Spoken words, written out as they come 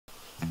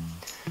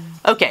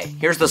Okay,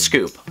 here's the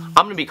scoop.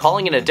 I'm gonna be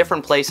calling into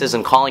different places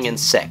and calling in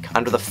sick,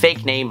 under the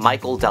fake name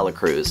Michael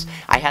Delacruz.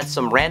 I had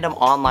some random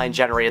online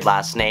generated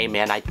last name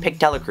and I picked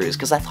Delacruz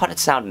because I thought it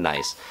sounded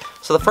nice.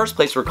 So the first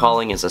place we're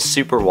calling is a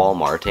super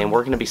Walmart and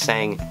we're gonna be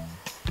saying,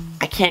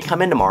 I can't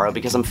come in tomorrow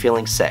because I'm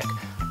feeling sick.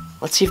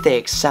 Let's see if they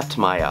accept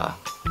my,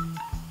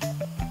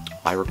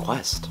 my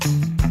request.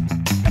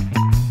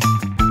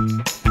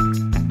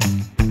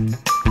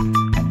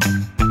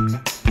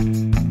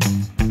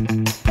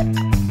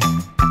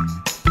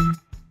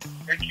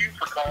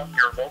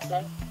 Your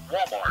local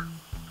Walmart.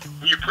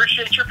 We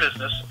appreciate your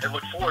business and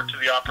look forward to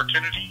the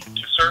opportunity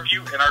to serve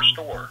you in our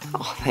store.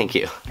 Oh, thank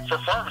you. For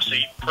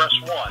pharmacy, press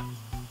 1.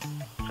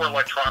 For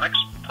electronics,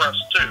 press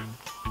 2.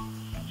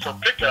 For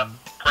pickup,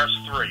 press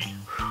 3.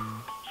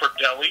 For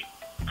deli,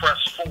 press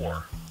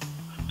 4.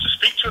 To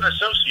speak to an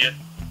associate,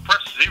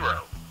 press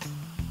 0.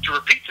 To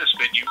repeat this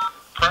menu,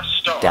 press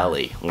star.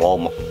 Deli,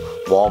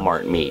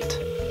 Walmart meat.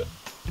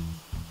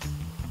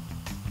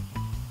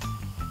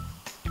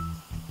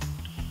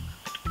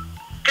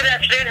 Good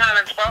afternoon,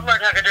 Highlands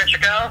Walmart. How can I direct your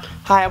call?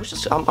 Hi,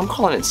 I'm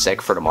calling in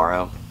sick for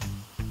tomorrow.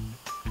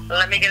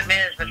 Let me get a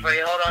management for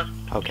you. Hold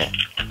on. Okay.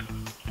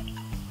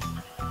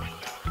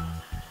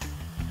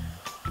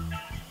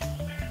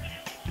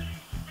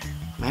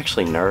 I'm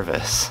actually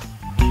nervous.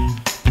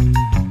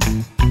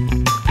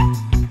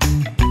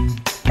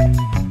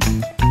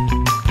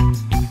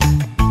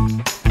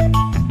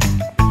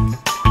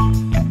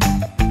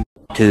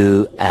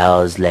 Two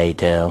hours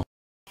later.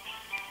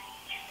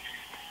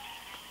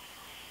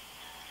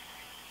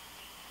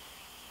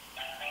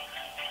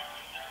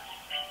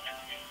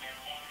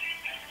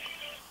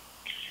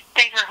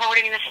 Thanks for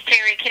holding. This is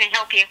Terry. Can I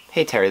help you?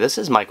 Hey Terry, this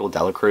is Michael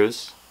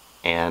Delacruz,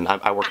 and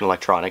I work in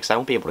electronics. I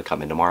won't be able to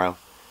come in tomorrow.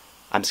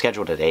 I'm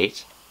scheduled at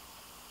 8.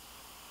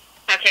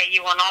 Okay,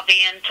 you will not be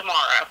in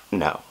tomorrow.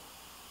 No.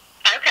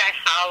 Okay,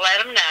 I'll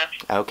let them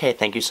know. Okay,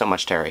 thank you so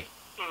much, Terry.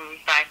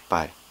 Bye.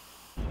 Bye.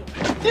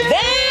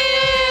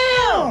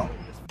 Damn!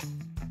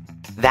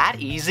 That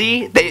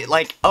easy? They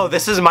like, oh,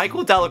 this is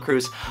Michael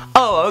Delacruz.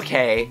 Oh,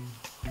 okay.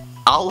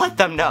 I'll let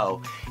them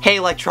know. Hey,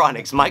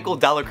 electronics, Michael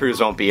Delacruz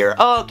won't be here.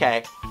 Oh,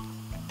 okay.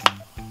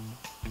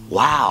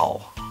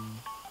 Wow.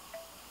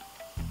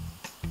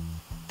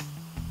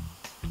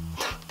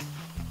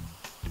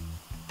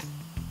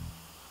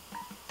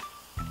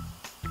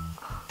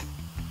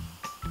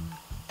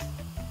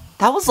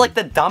 That was like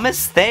the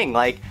dumbest thing.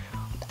 Like,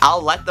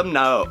 I'll let them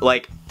know.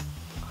 Like,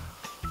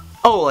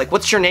 oh, like,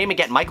 what's your name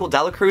again? Michael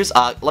Delacruz?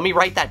 Let me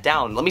write that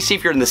down. Let me see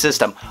if you're in the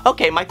system.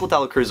 Okay, Michael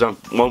Delacruz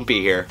won't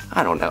be here.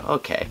 I don't know.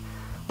 Okay.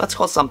 Let's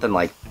call something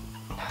like...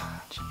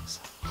 Jeez.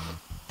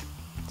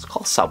 Let's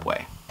call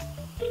Subway.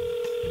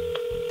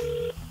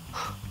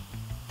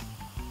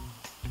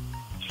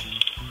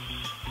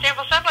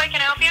 Sample Subway,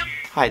 can I help you?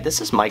 Hi, this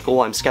is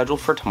Michael. I'm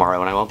scheduled for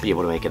tomorrow and I won't be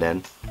able to make it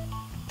in.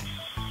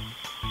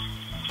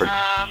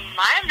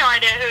 I have no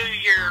idea who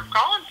you're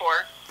calling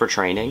for. For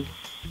training?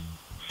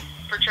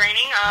 For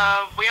training?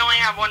 We only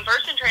have one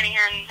person training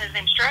here and his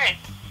name's Trey.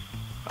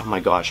 Oh my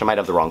gosh, I might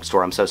have the wrong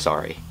store. I'm so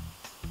sorry.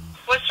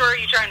 What store are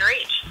you trying to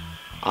reach?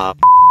 Uh,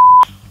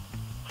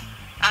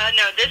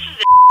 No, this is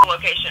the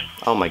location.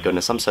 oh my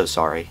goodness, I'm so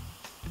sorry.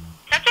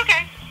 That's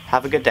okay.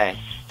 Have a good day.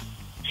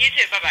 You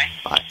too, bye-bye.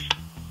 Bye.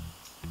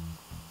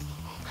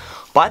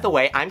 By the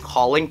way, I'm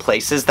calling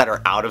places that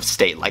are out of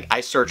state. Like, I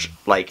search,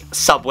 like,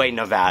 Subway,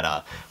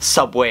 Nevada,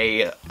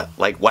 Subway,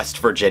 like, West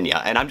Virginia,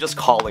 and I'm just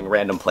calling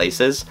random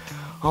places.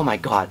 Oh my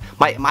god.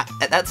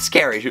 That's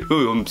scary.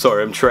 Ooh, I'm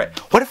sorry, I'm Trey.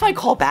 What if I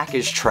call back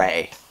as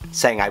Trey,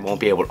 saying I won't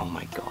be able to, oh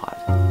my god.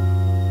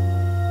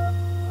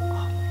 Oh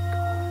my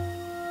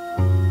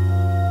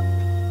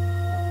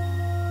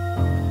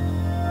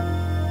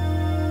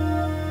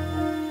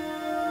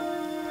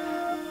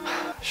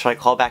god. Should I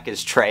call back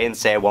as Trey and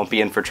say I won't be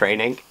in for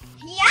training?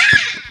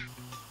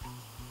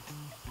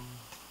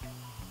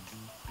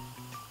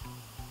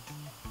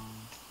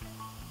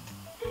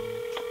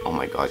 Oh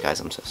my god, guys,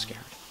 I'm so scared.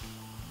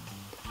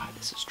 Hi,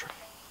 this is Trey.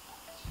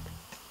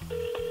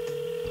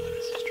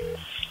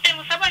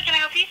 Sample Subway, can I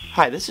help you?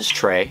 Hi, this is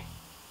Trey.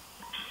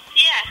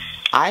 Yes.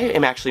 I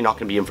am actually not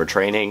going to be in for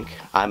training.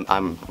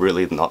 I'm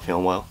really not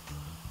feeling well.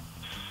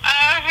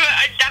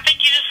 I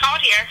think you just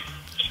called here.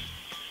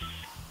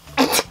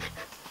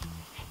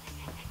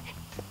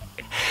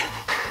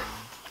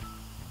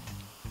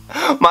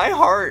 My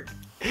heart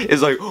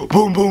is like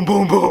boom, boom,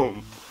 boom,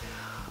 boom.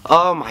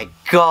 Oh my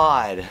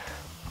god.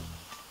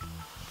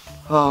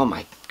 Oh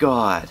my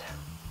god.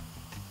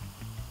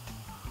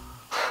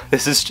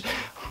 This is...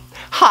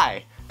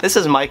 Hi, this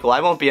is Michael. I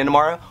won't be in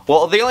tomorrow.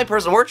 Well, the only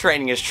person we're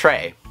training is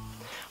Trey.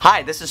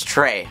 Hi, this is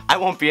Trey. I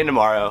won't be in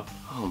tomorrow.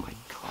 Oh my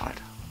god.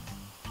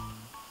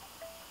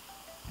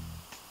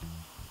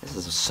 This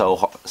is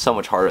so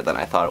much harder than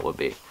I thought it would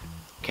be.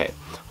 Okay,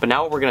 but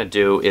now what we're going to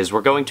do is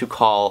we're going to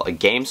call a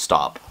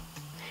GameStop.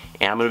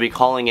 And I'm going to be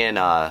calling in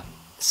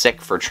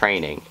sick for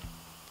training.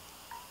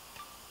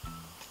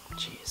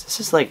 Jeez, this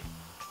is like...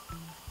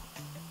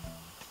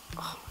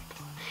 Oh my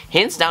god.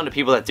 Hands down to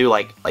people that do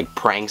like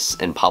pranks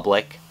in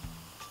public.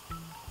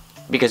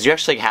 because you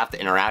actually have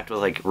to interact with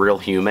like real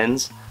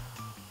humans.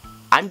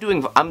 I'm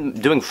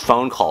doing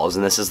phone calls,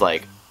 and this is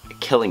like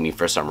killing me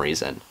for some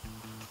reason.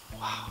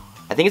 Wow.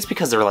 I think it's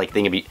because they're like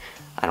thinking.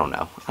 I don't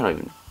know.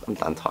 I'm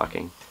done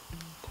talking.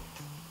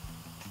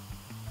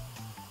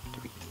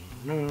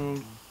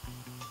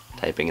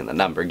 Typing in the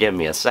number. Give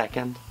me a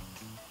second.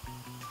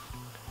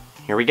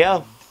 Here we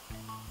go.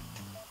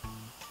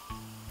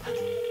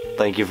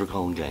 Thank you for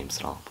calling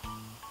GameStop.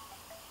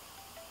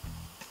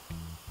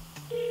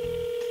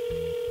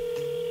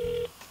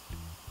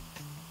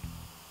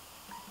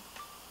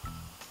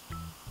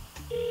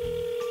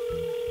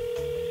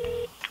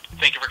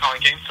 Thank you for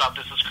calling GameStop.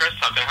 This is Chris.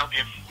 How can I help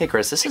you? Hey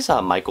Chris, this is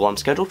Michael. I'm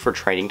scheduled for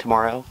training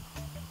tomorrow.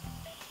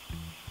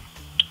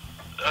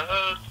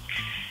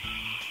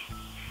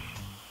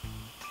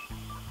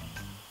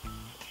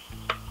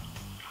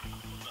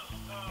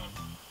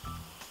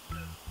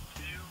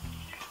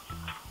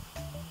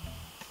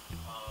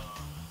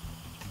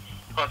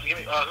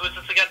 Who is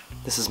this again?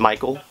 This is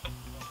Michael.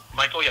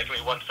 Michael, yeah, give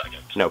me 1 second.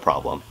 No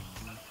problem.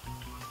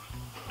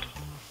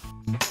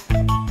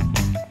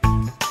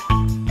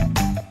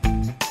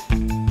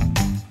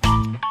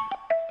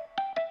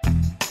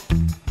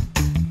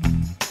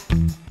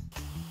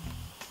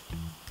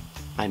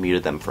 I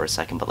muted them for a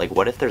second, but like,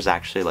 what if there's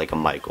actually like a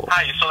Michael?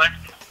 Hi, you still there?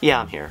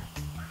 Yeah, I'm here.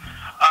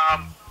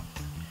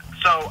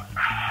 So,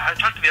 I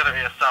talked to the other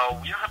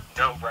ASL. We have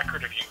no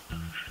record of you.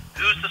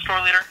 Who's the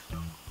store leader?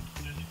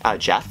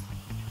 Jeff?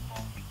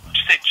 Did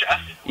you say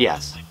Jeff?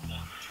 Yes.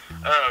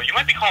 Oh, you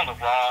might be calling the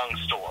wrong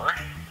store.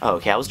 Oh,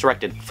 okay, I was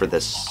directed for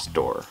this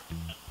store.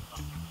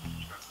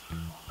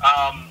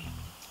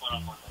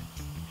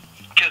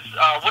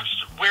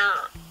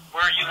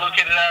 Where are you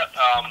located at?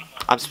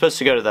 I'm supposed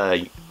to go to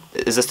the...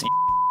 Is this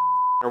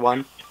the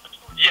one?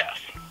 Yes.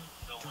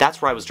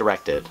 That's where I was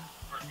directed.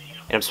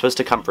 And I'm supposed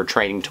to come for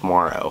training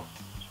tomorrow.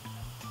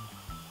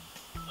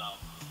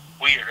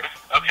 Weird.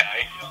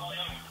 Okay.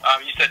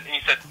 You said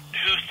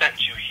who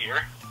sent you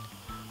here?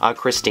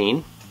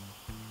 Christine.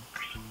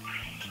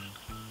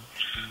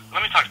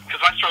 Let me talk,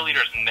 because my store leader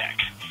is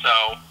Nick,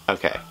 so...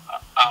 Okay.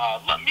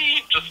 Let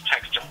me just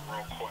text him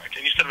real quick.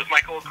 And you said it was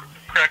Michael,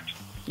 correct?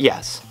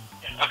 Yes.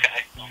 Okay.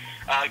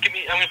 I'm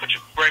gonna put you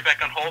right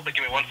back on hold, but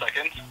give me 1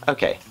 second.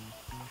 Okay.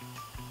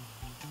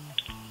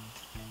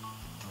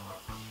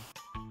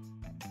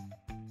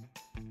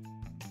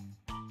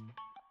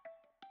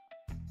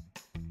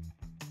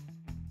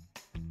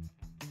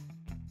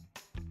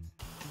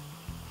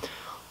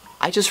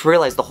 I just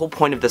realized the whole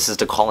point of this is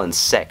to call in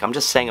sick. I'm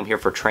just saying I'm here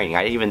for training.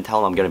 I didn't even tell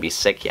him I'm gonna be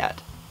sick yet.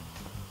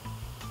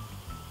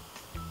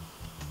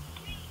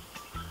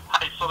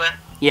 Hi, you still there?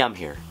 Yeah, I'm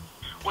here.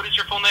 What is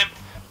your full name?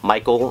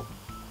 Michael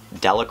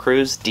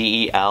Delacruz,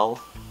 Delacruz.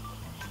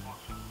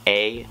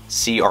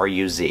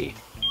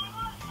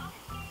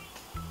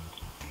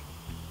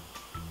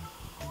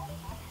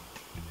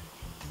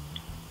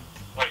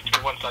 Wait, give me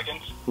 1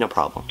 second. No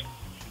problem.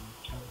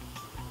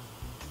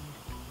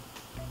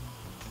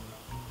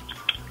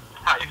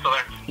 Hi, you still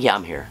there? Yeah,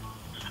 I'm here.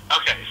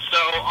 Okay, so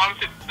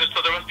honestly,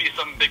 there must be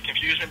some big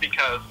confusion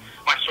because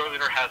my store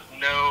leader has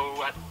no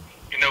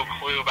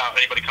clue about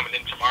anybody coming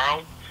in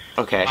tomorrow.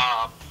 Okay.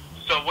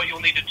 So what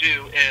you'll need to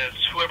do is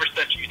whoever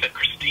sent you said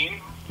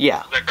Christine?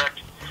 Yeah. Is that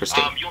correct?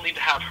 Christine. You'll need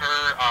to have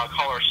her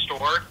call our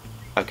store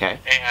Okay.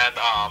 and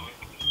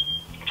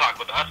talk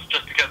with us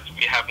just because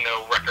we have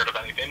no record of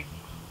anything.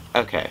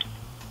 Okay.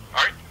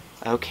 Alright?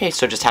 Okay,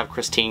 so just have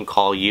Christine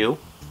call you?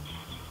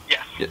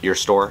 Yes. Your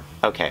store?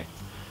 Okay.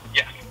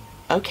 Yes.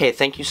 Okay,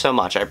 thank you so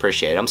much. I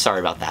appreciate it. I'm sorry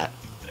about that.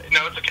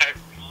 No, it's okay.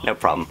 No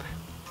problem.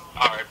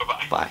 Alright,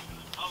 bye-bye. Bye.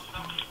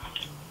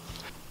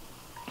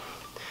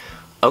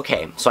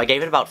 Okay, so I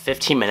gave it about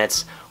 15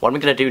 minutes. What I'm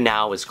gonna do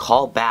now is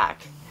call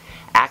back,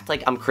 act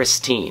like I'm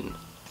Christine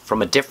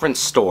from a different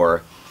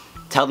store,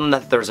 tell them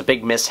that there's a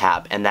big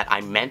mishap and that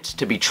I meant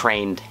to be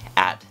trained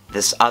at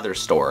this other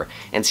store,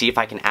 and see if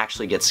I can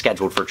actually get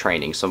scheduled for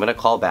training. So I'm gonna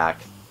call back,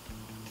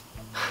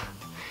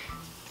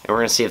 and we're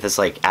gonna see if this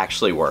like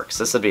actually works.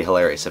 This would be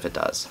hilarious if it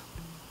does.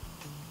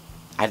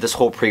 I have this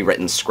whole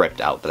pre-written script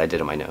out that I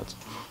did in my notes.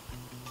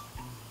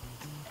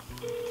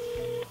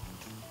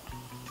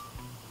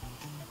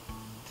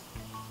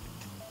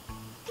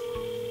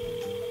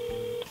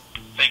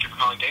 Thank you for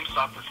calling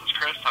GameStop. This is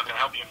Chris. How can I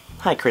help you?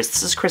 Hi Chris,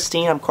 this is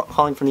Christine. I'm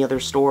calling from the other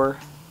store.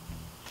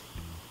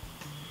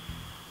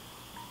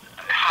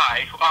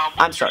 Hi. I'm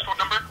What's your sorry. store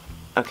number?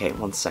 Okay,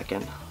 1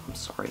 second. I'm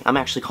sorry. I'm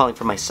actually calling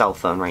from my cell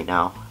phone right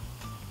now.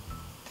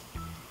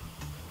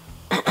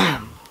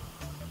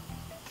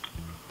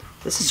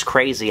 This is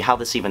crazy how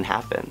this even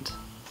happened.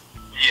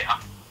 Yeah.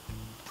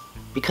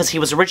 Because he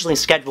was originally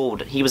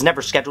scheduled, he was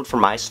never scheduled for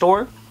my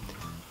store,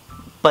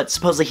 but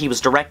supposedly he was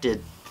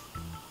directed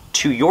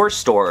to your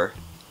store,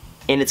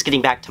 and it's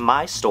getting back to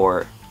my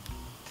store,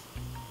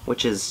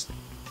 which is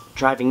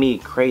driving me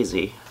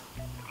crazy.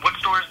 What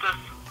store is this?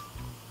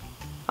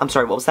 I'm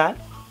sorry, what was that?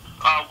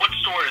 What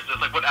store is this?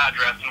 Like, what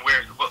address and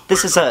where?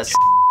 This is a...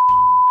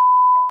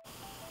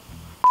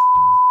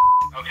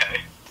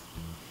 Okay.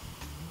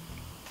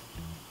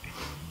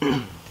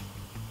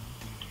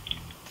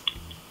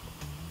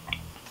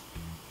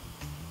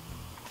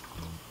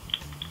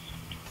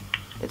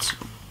 It's...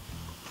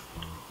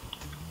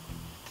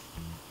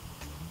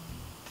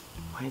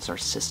 Why is our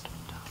system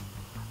down?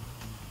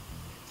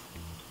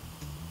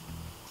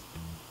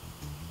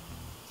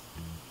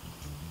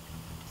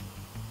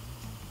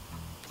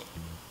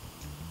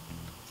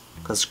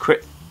 Because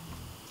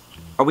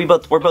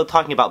we're both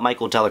talking about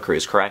Michael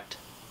Delacruz, correct?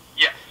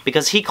 Yeah.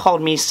 Because he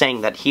called me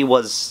saying that he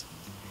was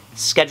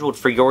scheduled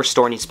for your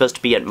store and he's supposed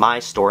to be at my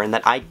store, and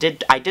that I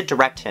did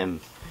direct him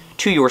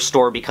to your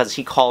store because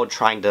he called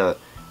trying to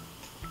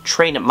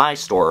train at my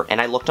store,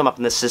 and I looked him up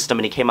in the system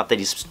and he came up that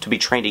he's to be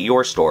trained at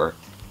your store.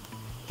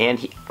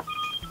 And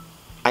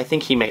I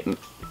think he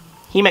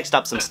mixed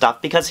up some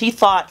stuff because he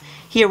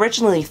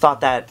originally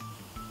thought that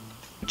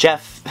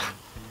Jeff,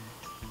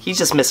 he's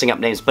just mixing up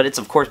names, but it's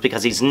of course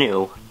because he's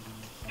new.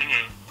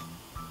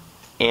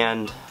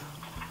 And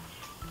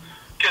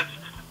because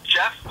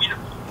Jeff,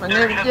 My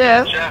name is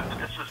Jeff.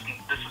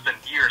 this has been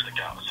years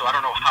ago, so I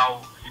don't know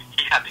how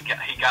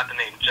he got the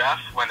name Jeff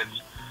when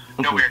it's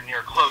nowhere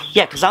near close.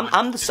 Yeah, because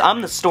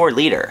I'm the store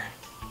leader,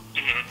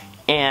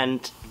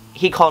 and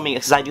he called me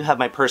because I do have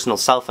my personal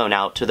cell phone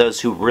out to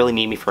those who really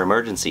need me for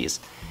emergencies.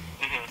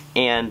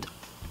 And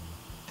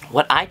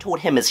what I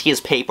told him is he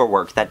has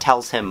paperwork that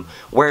tells him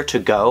where to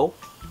go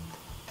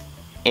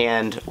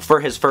and for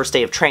his first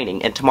day of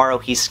training, and tomorrow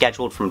he's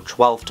scheduled from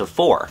 12 to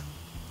 4.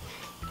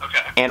 Okay.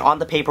 And on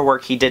the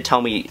paperwork he did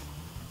tell me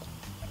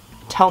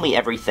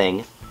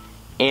everything,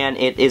 and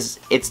it's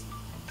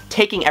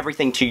taking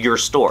everything to your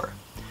store.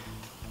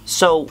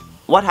 So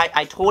what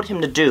I told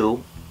him to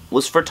do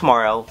was for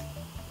tomorrow,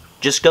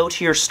 just go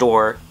to your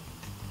store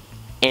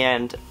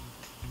and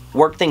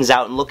work things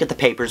out and look at the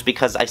papers,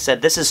 because I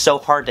said this is so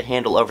hard to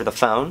handle over the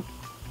phone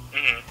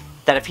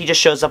that if he just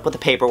shows up with the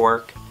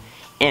paperwork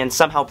and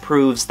somehow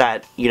proves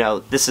that, you know,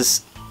 this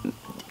is...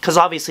 Because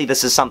obviously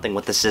this is something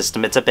with the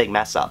system, it's a big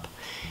mess up.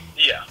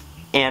 Yeah.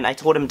 And I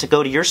told him to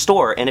go to your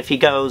store, and if he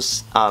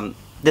goes,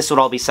 this would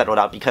all be settled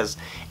out, because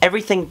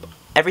everything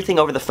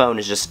over the phone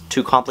is just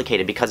too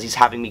complicated, because he's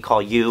having me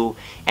call you,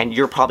 and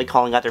you're probably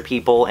calling other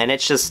people, and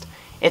it's just...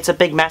 It's a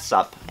big mess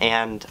up,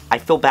 and I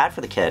feel bad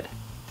for the kid.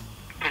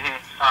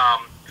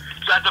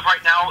 So as of right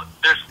now,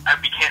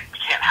 we can't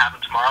have him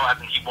tomorrow. As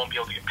in, he won't be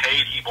able to get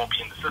paid. He won't be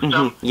in the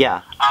system.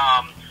 Yeah.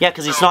 Yeah,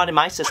 because he's not in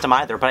my system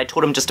either. But I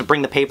told him just to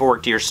bring the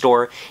paperwork to your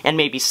store and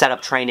maybe set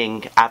up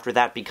training after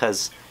that,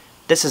 because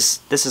this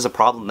is a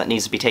problem that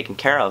needs to be taken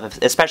care of.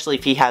 Especially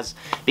if he has,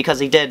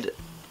 because I did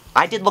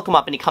look him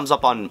up, and he comes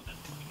up on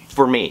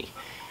for me,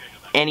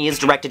 and he is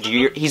directed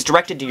to he's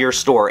directed to your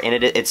store,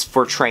 and it's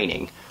for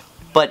training.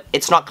 But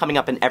it's not coming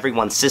up in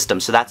everyone's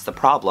system, so that's the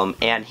problem.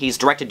 And he's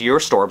directed to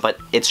your store, but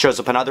it shows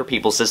up in other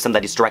people's system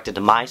that he's directed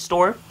to my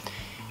store.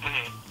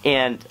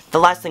 And the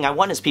last thing I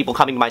want is people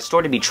coming to my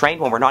store to be trained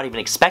when we're not even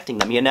expecting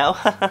them, you know?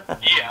 Yeah.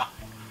 Yeah,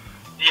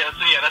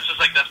 so yeah,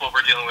 that's what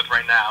we're dealing with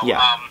right now.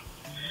 Yeah.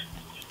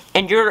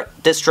 And your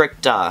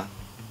district, What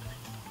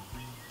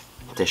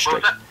was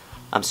that?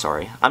 I'm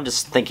sorry. I'm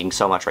just thinking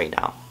so much right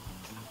now.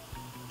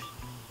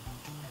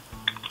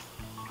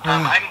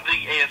 I'm the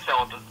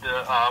ASL,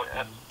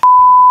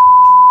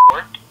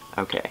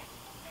 Okay.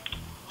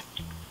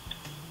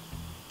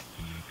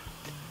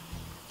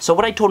 So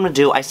what I told him to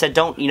do, I said,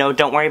 don't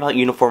worry about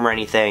uniform or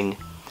anything.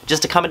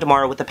 Just to come in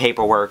tomorrow with the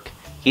paperwork.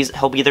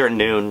 He'll be there at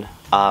noon.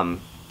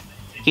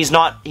 He's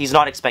not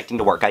expecting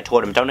to work. I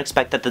told him, don't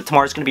expect that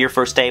tomorrow's going to be your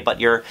first day, but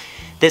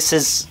this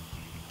is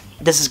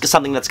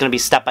something that's going to be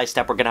step by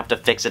step. We're going to have to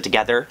fix it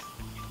together.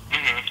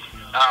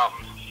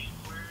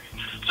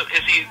 So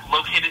is he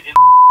located in,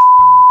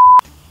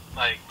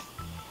 like...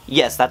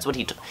 Yes, that's what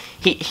he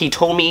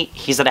told me.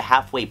 He's at a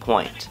halfway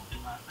point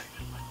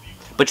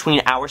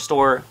between our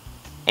store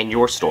and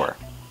your store.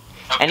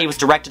 Okay. And he was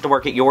directed to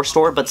work at your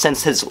store, but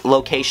since his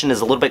location is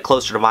a little bit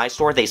closer to my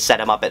store, they set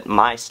him up at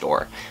my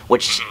store,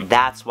 which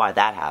that's why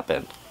that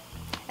happened.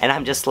 And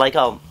I'm just like,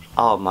 oh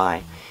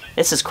my,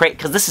 this is crazy,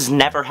 because this has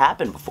never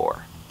happened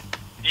before.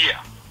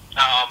 Yeah.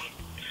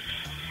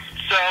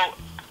 So,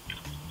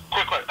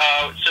 quick one.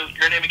 So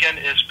your name again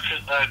is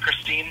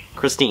Christine?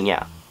 Christine,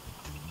 yeah.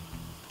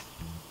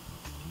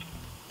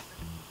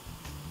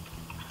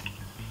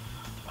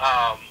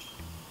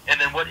 And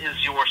then what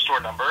is your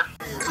store number?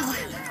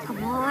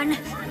 Come on.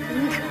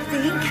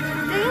 Think.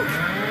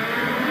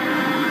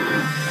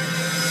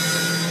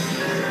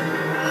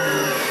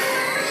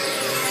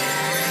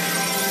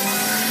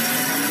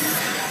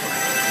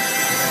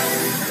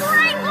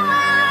 Brain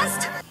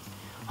blast!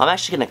 I'm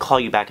actually going to call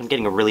you back. I'm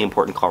getting a really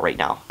important call right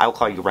now. I will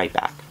call you right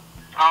back.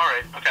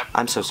 Alright, okay.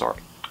 I'm so sorry.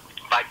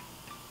 Bye.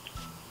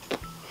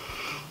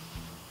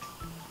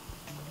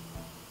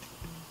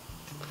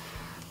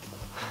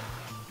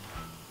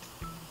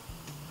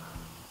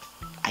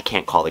 I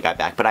can't call the guy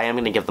back, but I am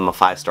going to give them a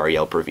 5-star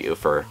Yelp review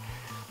for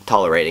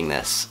tolerating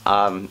this.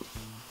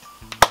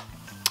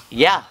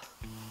 Yeah.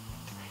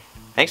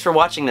 Thanks for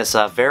watching this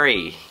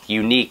very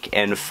unique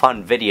and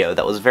fun video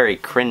that was very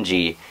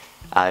cringy.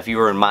 If you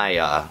were in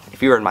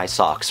my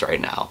socks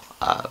right now.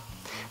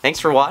 Thanks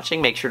for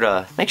watching. Make sure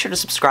to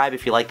subscribe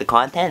if you like the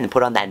content, and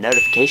put on that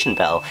notification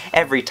bell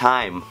every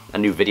time a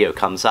new video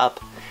comes up.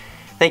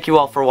 Thank you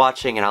all for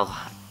watching, and I'll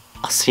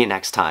see you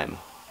next time.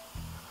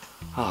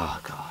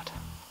 Oh, God.